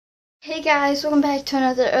Hey guys, welcome back to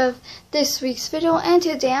another of this week's video, and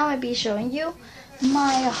today I'm going to be showing you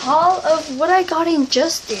my haul of what I got in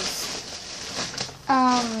Justice.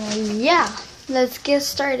 Yeah, let's get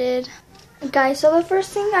started. Guys, so the first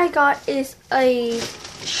thing I got is a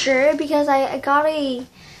shirt because I got a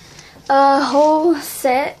whole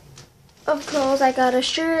set of clothes. I got a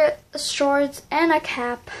shirt, shorts, and a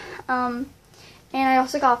cap. And I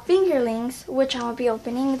also got fingerlings, which I'll be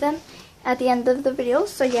opening them at the end of the video.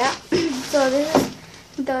 So yeah, so this is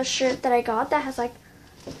the shirt that I got that has like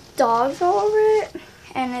dogs all over it,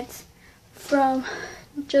 and it's from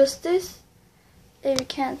Justice. If you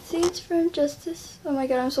can't see, it's from Justice. Oh my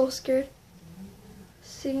god, I'm so scared.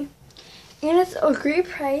 See, and it's a great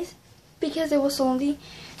price because it was only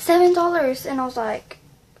 $7, and I was like,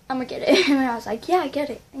 I'm gonna get it. And I was like, yeah,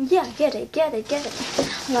 get it, yeah, get it.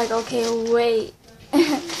 I'm like, okay, wait.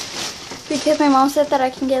 Because my mom said that I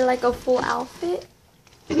can get like a full outfit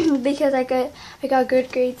because I got good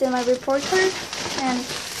grades in my report card. And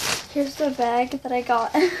here's the bag that I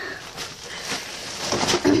got.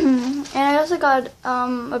 And I also got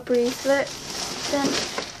a bracelet, then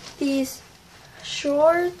these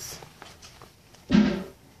shorts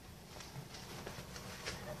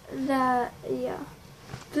that, yeah,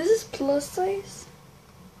 this is plus size.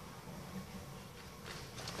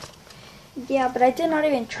 Yeah, but I did not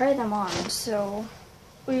even try them on, so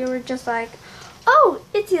we were just like, oh,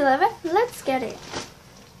 it's 11, let's get it.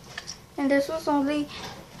 And this was only,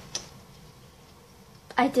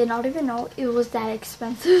 I did not even know it was that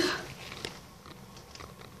expensive.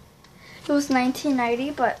 It was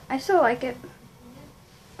 $19.90, but I still like it.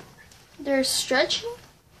 They're stretchy.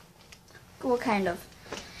 What kind of?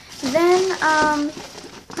 Then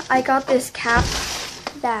I got this cap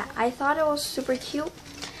that I thought it was super cute,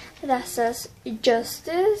 that says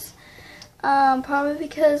Justice. Probably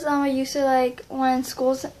because I used to, like, when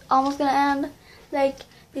school's almost gonna end, like,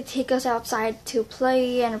 they take us outside to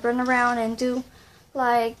play and run around and do,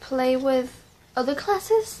 like, play with other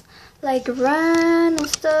classes, like run and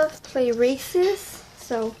stuff, play races.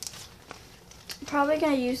 So I'm probably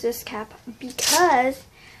gonna use this cap because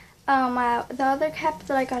the other cap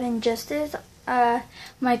that I got in Justice,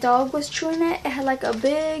 my dog was chewing it. It had like a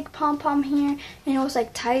big pom-pom here, and it was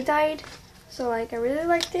like tie-dyed, so like I really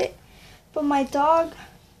liked it. But my dog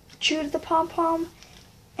chewed the pom-pom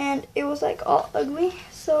and it was like all ugly,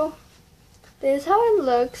 so this is how it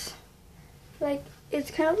looks. Like,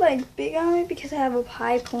 it's kind of like big on me because I have a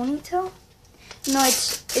high ponytail. No,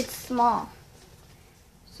 it's small,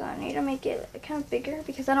 so I need to make it kind of bigger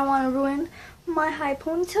because I don't want to ruin my high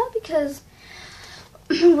ponytail, because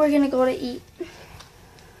we're gonna go to eat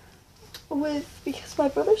because my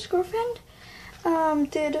brother's girlfriend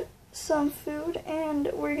did some food, and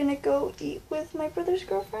we're gonna go eat with my brother's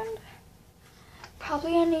girlfriend.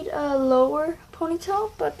 Probably I need a lower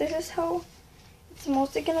ponytail, but this is how it's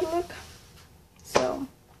mostly gonna look. So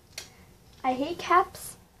I hate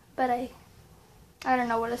caps, but I don't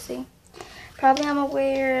know what to say. Probably I'm gonna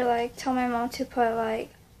wear, like, tell my mom to put like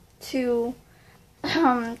two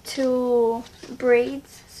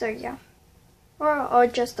braids, so yeah, or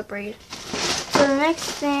just the braid. So the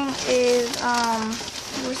next thing is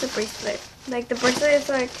where's the bracelet? Like, the bracelet is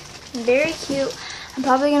like very cute. I'm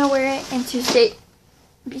probably gonna wear it on Tuesday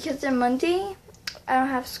because on Monday I don't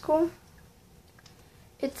have school.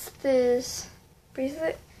 It's this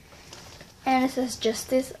bracelet, and it says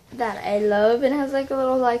Justice, that I love. It has like a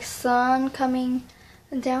little like sun coming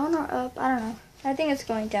down or up, I don't know. I think it's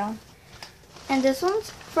going down. And this one's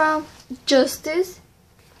from Justice,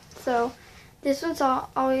 so this one's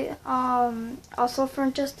also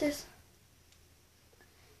from Justice.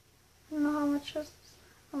 I don't know how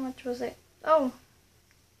much was it? Oh,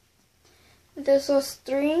 this was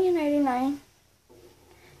 $3.99.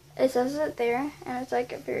 It says it there, and it's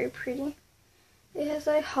like very pretty. It has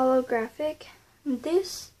like holographic.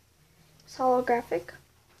 This is holographic.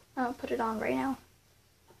 I'll put it on right now.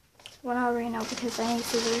 Well, not right now because I need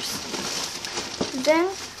scissors. Then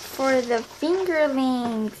for the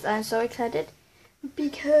fingerlings, I'm so excited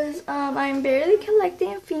because I'm barely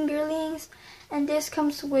collecting fingerlings, and this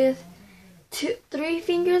comes with 3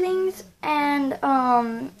 fingerlings and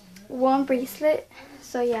one bracelet.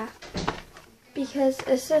 So yeah, because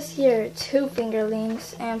it says here 2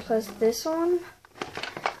 fingerlings and plus this one,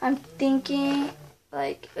 I'm thinking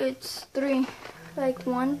like it's 3, like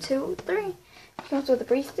 1, 2, 3. It comes with a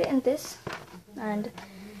bracelet and this. And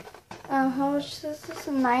how much is this?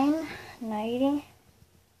 $9.90.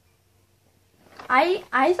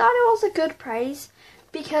 I thought it was a good price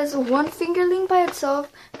because one fingerling by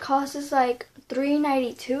itself costs like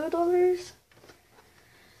 $3.92.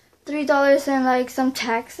 $3 and like some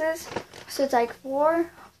taxes. So it's like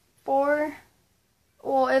four.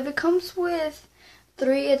 Well, if it comes with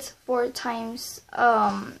 3, it's 4 times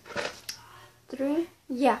 3.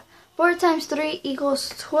 Yeah, 4 times 3 equals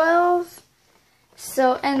 12.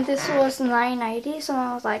 So, and this was $9.90. So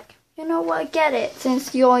I was like, you know what, get it,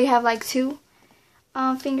 since you only have like 2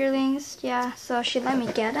 fingerlings. Yeah, so she let me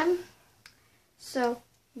get them. So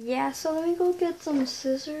yeah, so let me go get some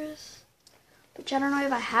scissors, which I don't know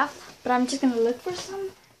if I have, but I'm just gonna look for some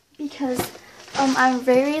because I'm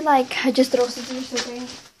very like, I just throw scissors away.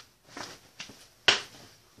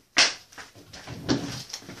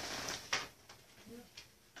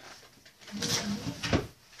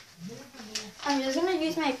 I'm just gonna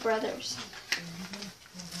use my brother's,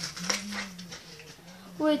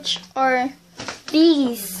 which are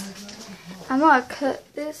these. I'm gonna cut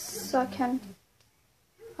this so I can,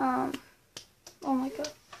 oh my god.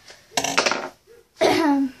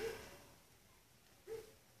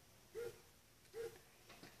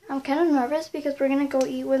 I'm kind of nervous because we're gonna go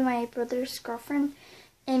eat with my brother's girlfriend,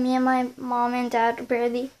 and me and my mom and dad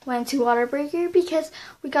barely went to Whataburger because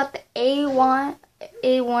we got the A1,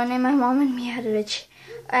 and my mom and me had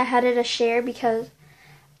it a share because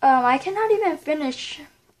I cannot even finish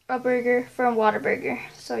a burger from Whataburger.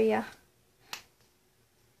 So yeah.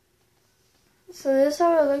 So this is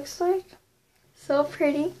how it looks like. So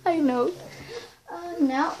pretty, I know.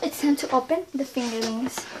 Now it's time to open the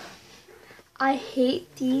fingerlings. I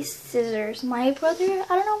hate these scissors. My brother,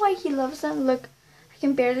 I don't know why he loves them. Look, I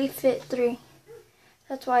can barely fit 3.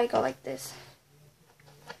 That's why I go like this.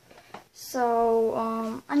 So,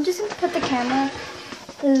 I'm just gonna put the camera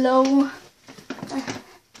low,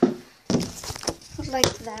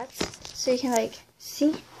 like that, so you can like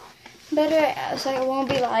see better, so it won't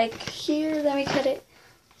be like, here, let me cut it.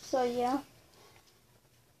 So yeah.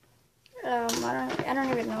 I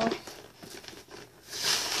don't even know.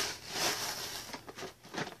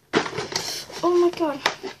 Oh my god.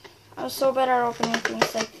 I was so bad at opening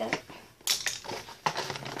things like that.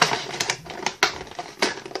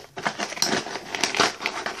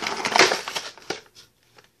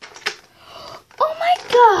 Oh my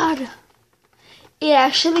god. It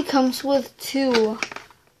actually comes with 2.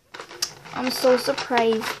 I'm so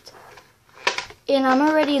surprised. And I'm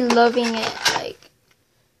already loving it. Like,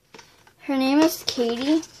 her name is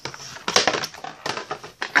Katie.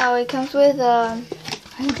 Oh, it comes with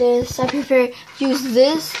this. I prefer use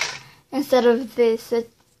this instead of this.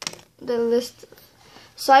 The list.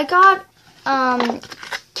 So I got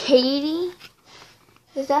Katie.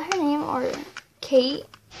 Is that her name or Kate?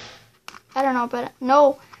 I don't know, but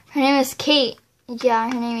no, her name is Kate. Yeah,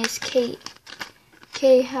 her name is Kate.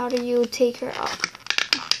 Okay, how do you take her off?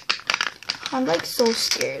 I'm like so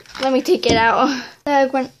scared. Let me take it out.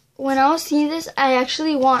 Like when I was seeing this, I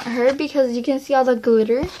actually want her because you can see all the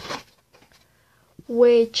glitter,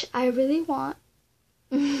 which I really want.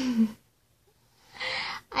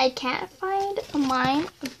 I can't find mine,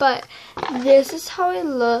 but this is how it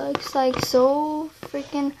looks. Like so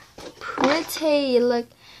freaking pretty. Like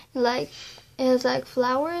it has like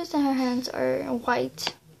flowers and her hands are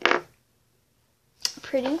white.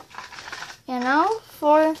 Pretty. And now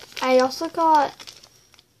I also got,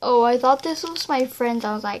 oh, I thought this was my friend's.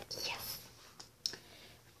 I was like, yes.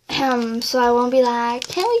 So I won't be like,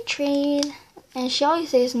 can we trade? And she always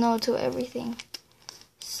says no to everything.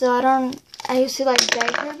 So I used to like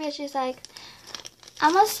beg her, but she's like,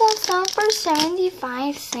 I'm gonna sell some for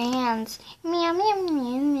 75 cents. Meow, meow,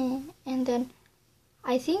 meow, meow. And then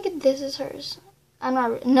I think this is hers.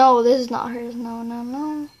 No, this is not hers.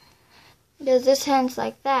 No. Because this hand's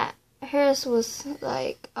like that. Hers was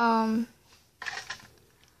like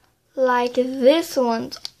this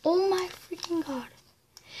one's. Oh my freaking god.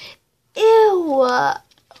 Ew.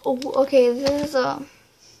 Okay, this is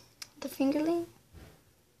the fingerling.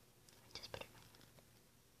 Just put it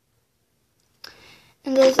on.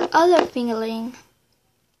 And there's other fingerling,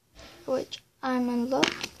 which I'm in love.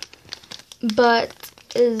 But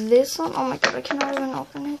this one, oh my god, I cannot even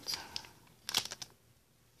open it.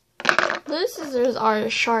 These scissors are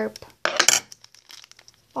sharp.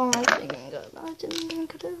 Oh my freaking god, I didn't even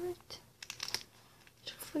cut it right.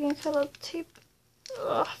 Just freaking cut out tape.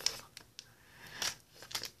 Ugh.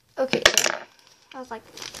 Okay, I was like,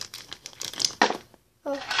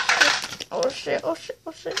 oh shit.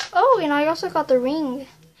 Oh, and I also got the ring.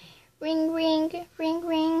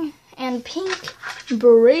 Ring, and pink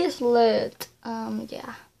bracelet.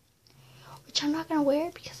 Yeah. Which I'm not gonna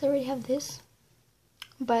wear because I already have this.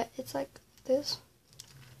 But it's like this.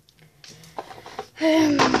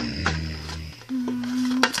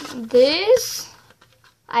 This,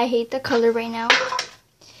 I hate the color right now.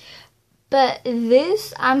 But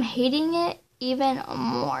this, I'm hating it even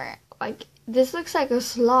more. Like, this looks like a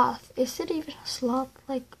sloth. Is it even a sloth?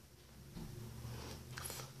 Like,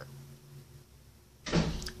 fuck.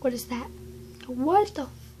 What is that? What the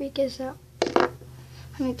freak is that?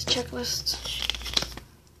 I need the checklist.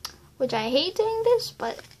 Which I hate doing this,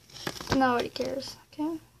 but nobody cares,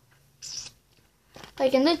 okay?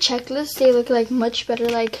 Like in the checklist, they look like much better.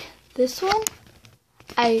 Like this one,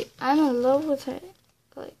 I'm in love with it.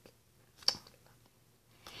 Like,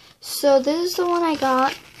 so this is the one I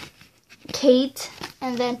got, Kate,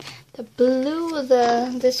 and then the blue,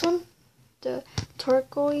 this one, the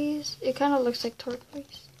turquoise. It kind of looks like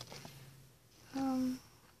turquoise.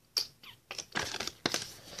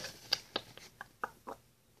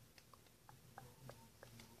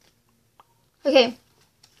 Okay,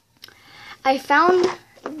 I found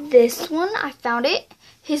this one. I found it.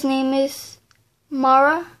 His name is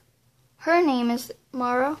Mara. Her name is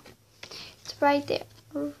Mara. It's right there,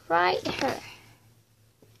 right here.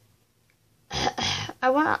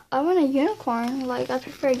 I want a unicorn. Like, I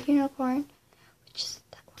prefer a unicorn, which is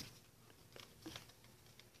that one.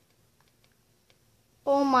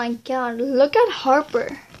 Oh my god! Look at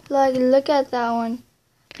Harper. Like, look at that one.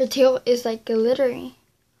 Her tail is like glittery.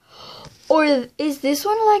 Or is this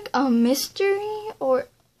one like a mystery, or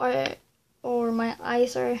my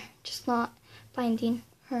eyes are just not finding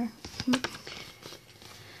her?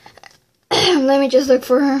 Let me just look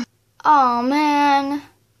for her. Oh man,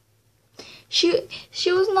 she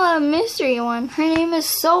was not a mystery one. Her name is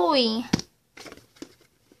Zoe.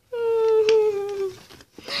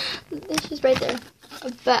 She's right there.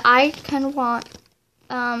 But I kind of want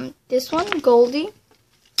this one, Goldie.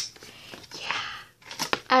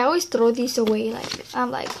 I always throw these away. Like, I'm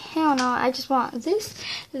like, hell no, I just want this,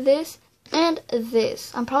 and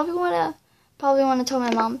this. I'm probably wanna tell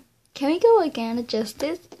my mom, can we go again to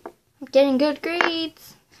Justice? I'm getting good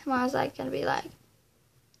grades. Mom's like gonna be like,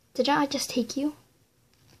 did I just take you?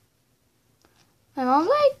 My mom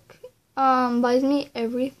like buys me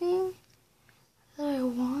everything that I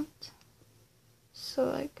want. So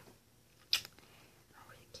like, I don't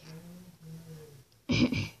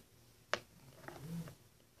really care.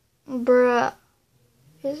 Bruh,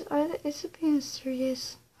 is it being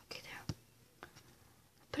serious? Okay, there.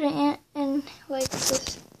 Put it in like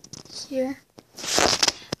this here.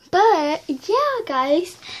 But yeah,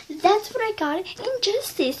 guys, that's what I got in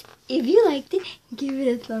Justice. If you liked it, give it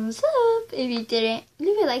a thumbs up. If you didn't,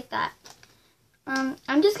 leave it like that.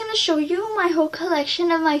 I'm just gonna show you my whole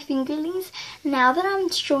collection of my fingerlings. Now that I'm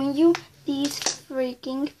showing you these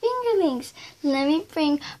freaking fingerlings, let me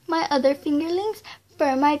bring my other fingerlings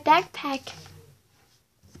for my backpack.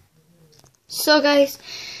 So guys,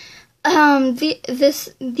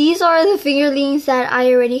 these are the fingerlings that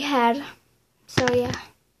I already had. So yeah,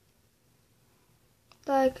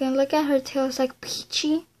 like, look at her tail. It's like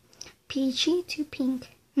peachy to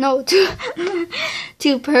pink. No,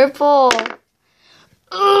 to purple.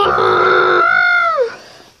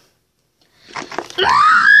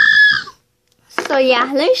 So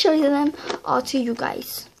yeah, let me show you them all to you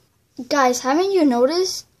guys. Guys, haven't you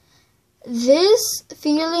noticed this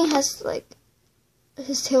fingerling has like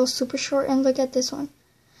his tail super short, and look at this one,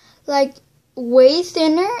 like way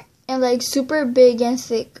thinner and like super big and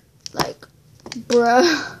thick, like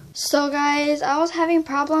bruh. So guys, I was having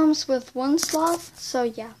problems with one sloth, so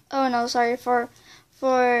yeah. Oh no, sorry, for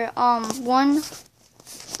one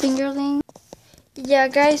fingerling. Yeah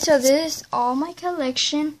guys, so this is all my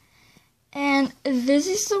collection. And this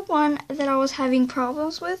is the one that I was having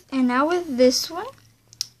problems with, and now with this one.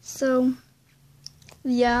 So,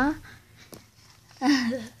 yeah.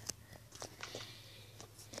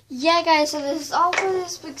 Yeah, guys, so this is all for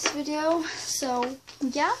this week's video. So,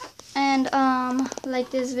 yeah. And, like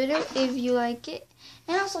this video if you like it.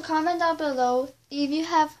 And also comment down below if you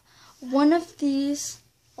have one of these,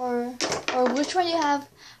 or which one you have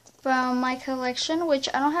from my collection, which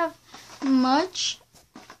I don't have much.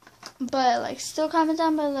 But like, still comment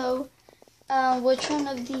down below which one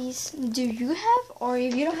of these do you have, or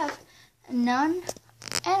if you don't have none.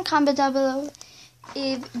 And comment down below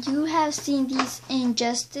if you have seen these in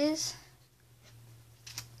Justice.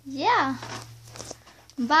 Yeah.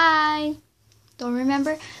 Bye. Don't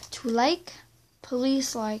remember to like,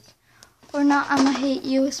 please like, or not I'ma hate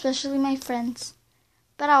you, especially my friends.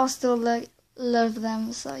 But I'll still love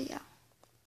them, so yeah.